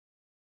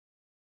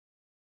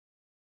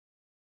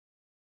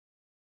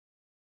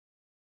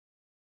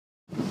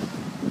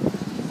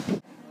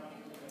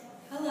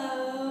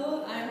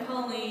Hello, I'm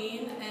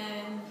Pauline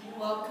and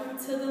welcome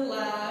to the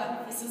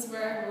lab. This is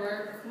where I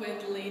work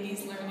with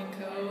ladies learning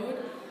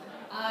code.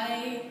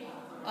 I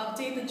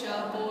update the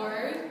job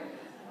board.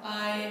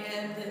 I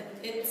am the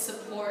IT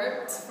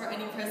support for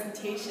any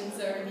presentations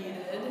that are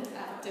needed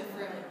at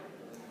different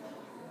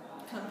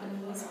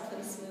companies,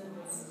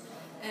 placements.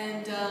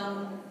 And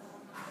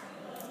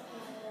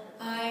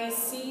I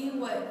see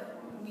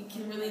what we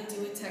can really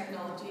do with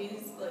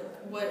technologies,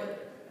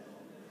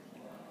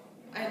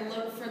 I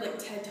look for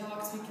TED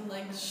Talks we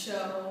can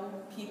show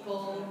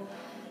people,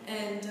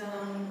 and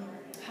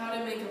how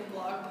to make a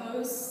blog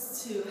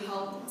post to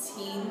help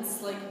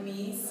teens like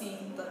me see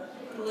the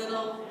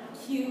little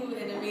cute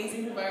and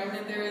amazing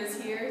environment there is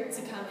here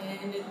to come in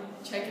and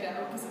check it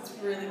out because it's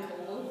really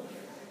cool.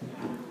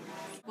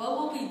 What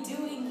we'll be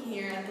doing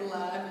here at the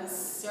lab is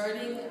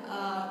starting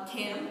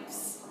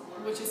camps,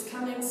 which is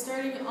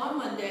starting on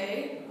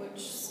Monday,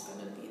 which is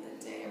going to be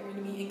the day I'm going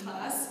to be in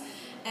class.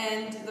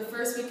 And the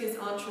first week is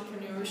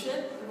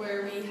entrepreneurship,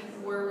 where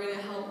we're going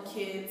to help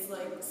kids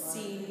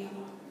see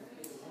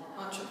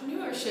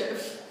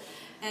entrepreneurship.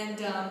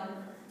 And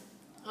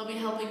I'll be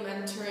helping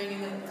mentoring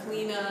and then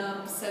clean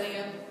up, setting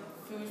up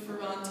food for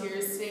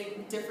volunteers,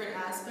 saying different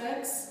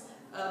aspects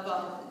of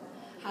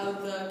how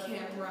the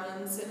camp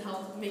runs and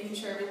making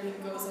sure everything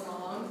goes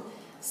along.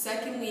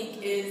 Second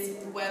week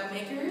is web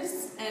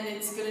makers, and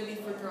it's going to be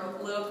for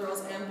little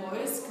girls and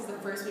boys because the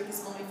first week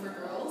is only for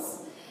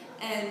girls.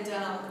 And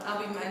I'll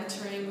be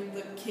mentoring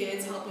the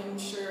kids, helping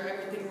sure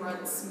everything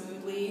runs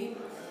smoothly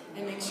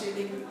and make sure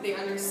they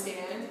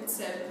understand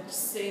instead of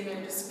just sitting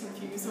there just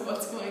confused with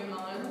what's going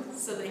on,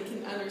 so they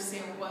can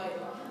understand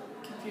what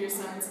computer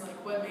science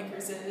web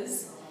makers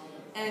is.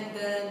 And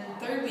then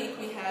third week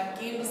we have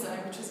game design,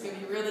 which is going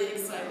to be really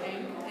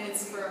exciting, and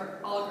it's for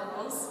all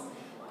girls.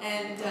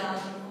 And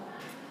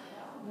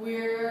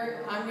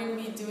I'm going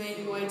to be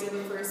doing what I did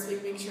the first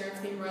week, make sure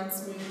everything runs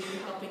smoothly,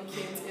 helping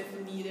kids if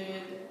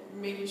needed,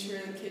 making sure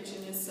the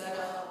kitchen is set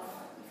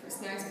up for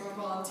snacks for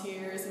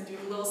volunteers, and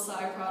doing little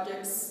side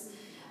projects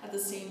at the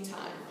same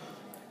time.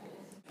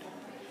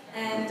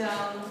 And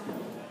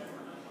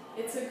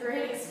it's a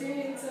great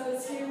experience. I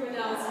was here when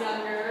I was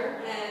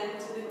younger,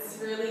 and it's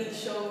really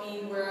shown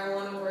me where I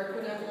want to work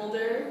when I'm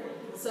older.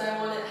 So I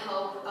want to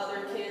help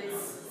other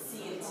kids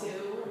see it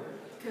too,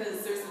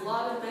 because there's a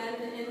lot of men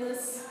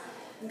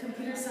in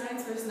computer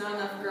science, there's not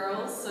enough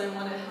girls, so I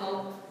want to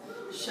help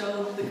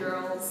show the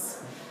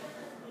girls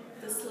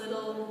this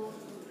little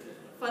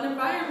fun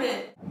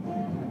environment.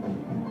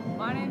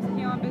 My name is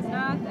Keon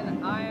Bisnath,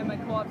 and I am a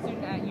co-op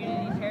student at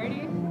Unity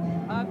Charity.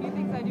 A few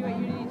things I do at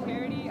Unity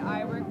Charity: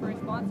 I work for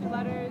sponsored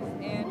letters,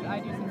 and I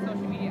do some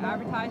social media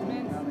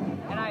advertisements,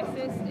 and I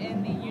assist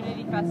in the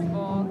Unity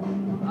Festival.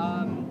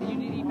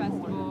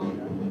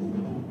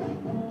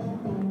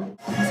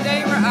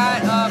 Today we're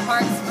at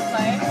Parks for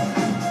Play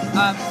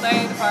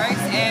the Parks,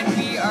 and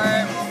we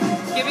are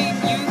giving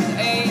youth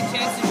a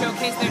chance to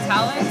showcase their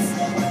talents.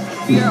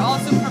 We are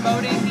also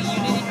promoting the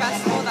Unity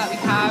Festival that we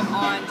have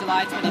on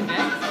July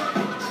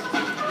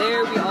 25th.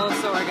 There we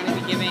also are going to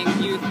be giving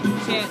youth a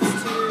chance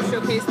to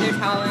showcase their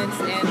talents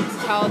and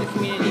tell the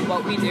community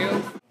what we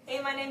do.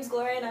 Hey, my name's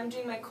Gloria, and I'm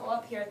doing my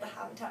co-op here at the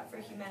Habitat for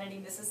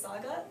Humanity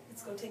Mississauga.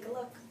 Let's go take a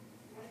look.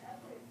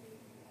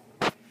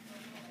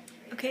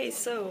 Okay,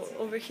 so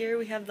over here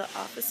we have the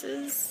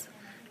offices.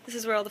 This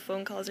is where all the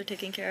phone calls are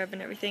taken care of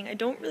and everything. I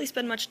don't really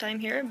spend much time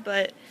here,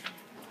 but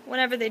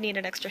whenever they need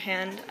an extra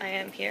hand, I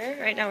am here.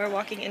 Right now we're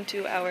walking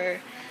into our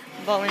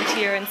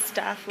volunteer and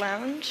staff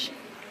lounge.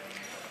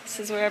 This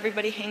is where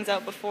everybody hangs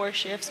out before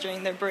shifts,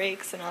 during their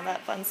breaks, and all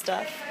that fun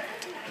stuff.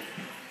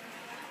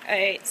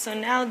 Alright, so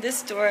now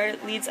this door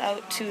leads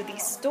out to the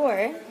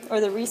store,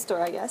 or the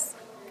restore, I guess.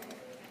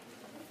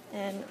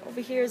 And over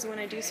here is when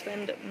I do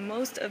spend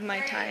most of my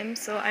time,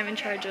 so I'm not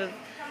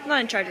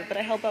in charge of, but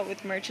I help out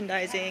with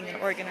merchandising and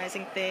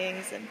organizing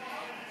things and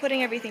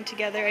putting everything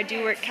together. I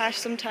do work cash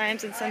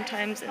sometimes, and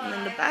sometimes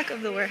in the back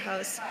of the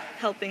warehouse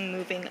helping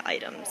moving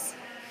items.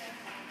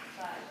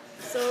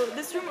 So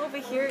this room over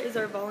here is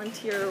our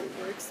volunteer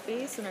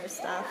workspace and our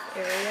staff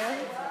area.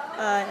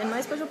 And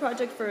my special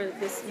project for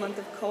this month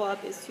of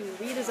co-op is to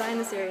redesign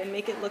this area and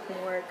make it look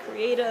more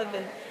creative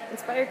and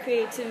inspire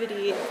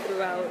creativity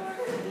throughout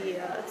the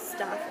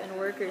staff and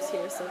workers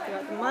here. So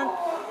throughout the month,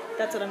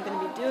 that's what I'm going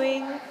to be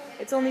doing.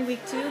 It's only week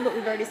 2, but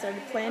we've already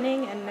started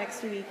planning, and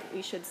next week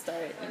we should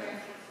start,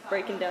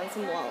 breaking down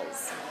some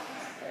walls.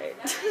 Right.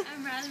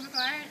 I'm Riley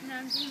McGuire, and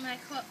I'm doing my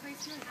co-op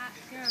placement at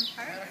Dufferin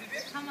Park.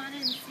 Come on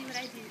in and see what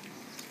I do.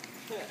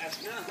 Here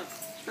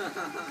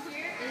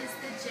is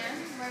the gym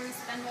where we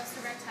spend most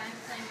of our time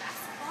playing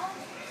basketball,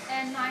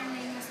 and my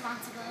main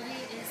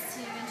responsibility is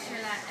to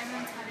ensure that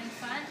everyone's having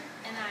fun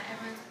and that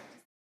everyone's...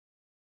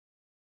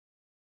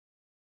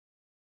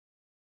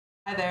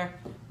 Hi there,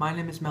 my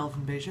name is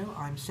Melvin Bejo.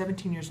 I'm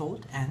 17 years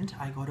old, and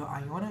I go to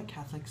Iona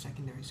Catholic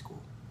Secondary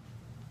School.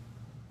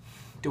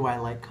 Do I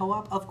like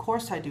co-op? Of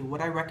course I do. Would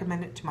I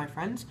recommend it to my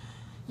friends?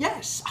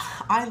 Yes,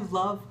 I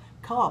love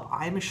co-op.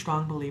 I'm a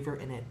strong believer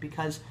in it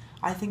because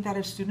I think that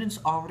if students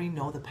already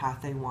know the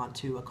path they want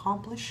to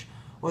accomplish,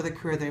 or the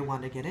career they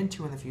want to get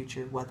into in the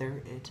future,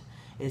 whether it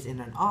is in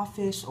an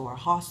office or a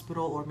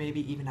hospital or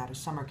maybe even at a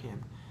summer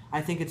camp.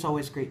 I think it's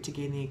always great to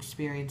gain the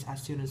experience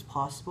as soon as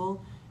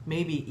possible,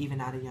 maybe even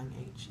at a young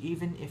age,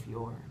 even if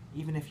you're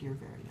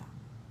very young.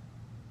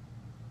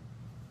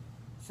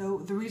 So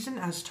the reason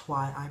as to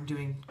why I'm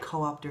doing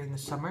co-op during the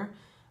summer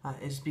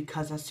is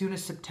because as soon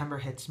as September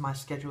hits, my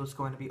schedule is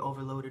going to be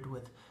overloaded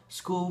with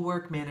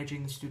schoolwork,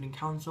 managing the student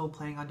council,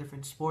 playing on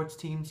different sports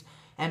teams,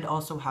 and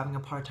also having a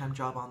part-time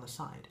job on the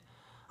side.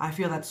 I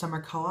feel that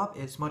summer co-op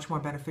is much more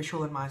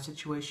beneficial in my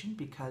situation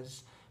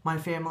because my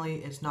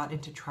family is not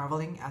into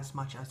traveling as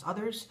much as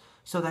others,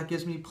 so that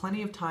gives me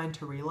plenty of time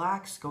to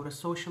relax, go to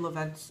social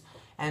events,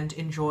 and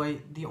enjoy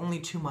the only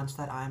 2 months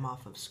that I'm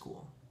off of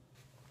school.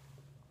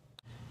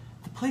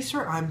 The place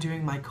where I'm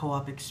doing my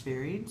co-op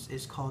experience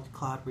is called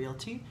Cloud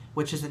Realty,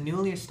 which is a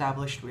newly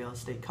established real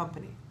estate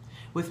company.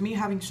 With me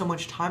having so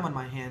much time on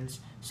my hands,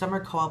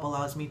 summer co-op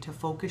allows me to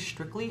focus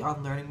strictly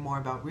on learning more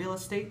about real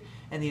estate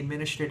and the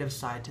administrative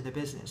side to the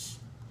business.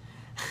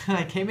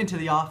 I came into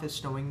the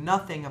office knowing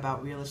nothing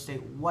about real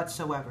estate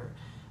whatsoever,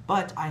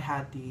 but I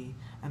had the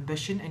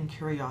ambition and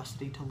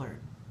curiosity to learn.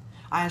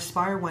 I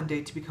aspire one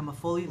day to become a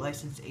fully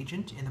licensed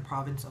agent in the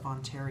province of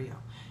Ontario,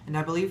 and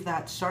I believe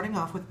that starting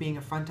off with being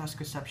a front desk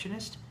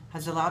receptionist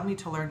has allowed me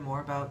to learn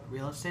more about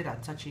real estate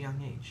at such a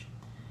young age.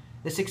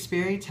 This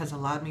experience has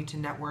allowed me to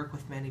network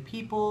with many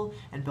people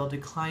and build a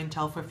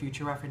clientele for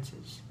future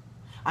references.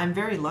 I'm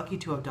very lucky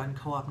to have done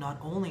co-op not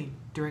only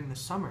during the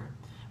summer,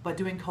 but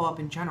doing co-op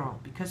in general,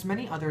 because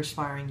many other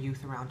aspiring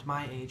youth around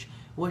my age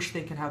wish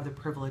they could have the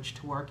privilege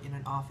to work in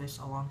an office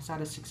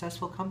alongside a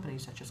successful company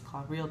such as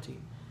Cloud Realty.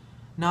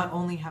 Not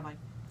only have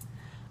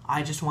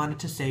I just wanted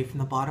to say from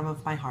the bottom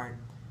of my heart,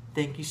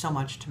 thank you so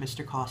much to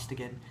Mr.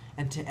 Costigan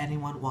and to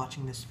anyone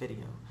watching this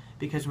video,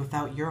 because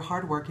without your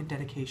hard work and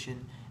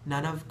dedication,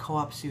 none of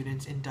co-op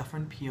students in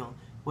Dufferin-Peel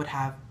would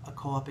have a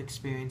co-op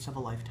experience of a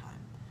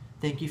lifetime.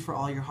 Thank you for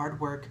all your hard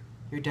work,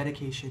 your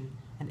dedication,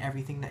 and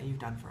everything that you've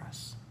done for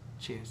us.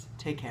 Cheers.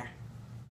 Take care.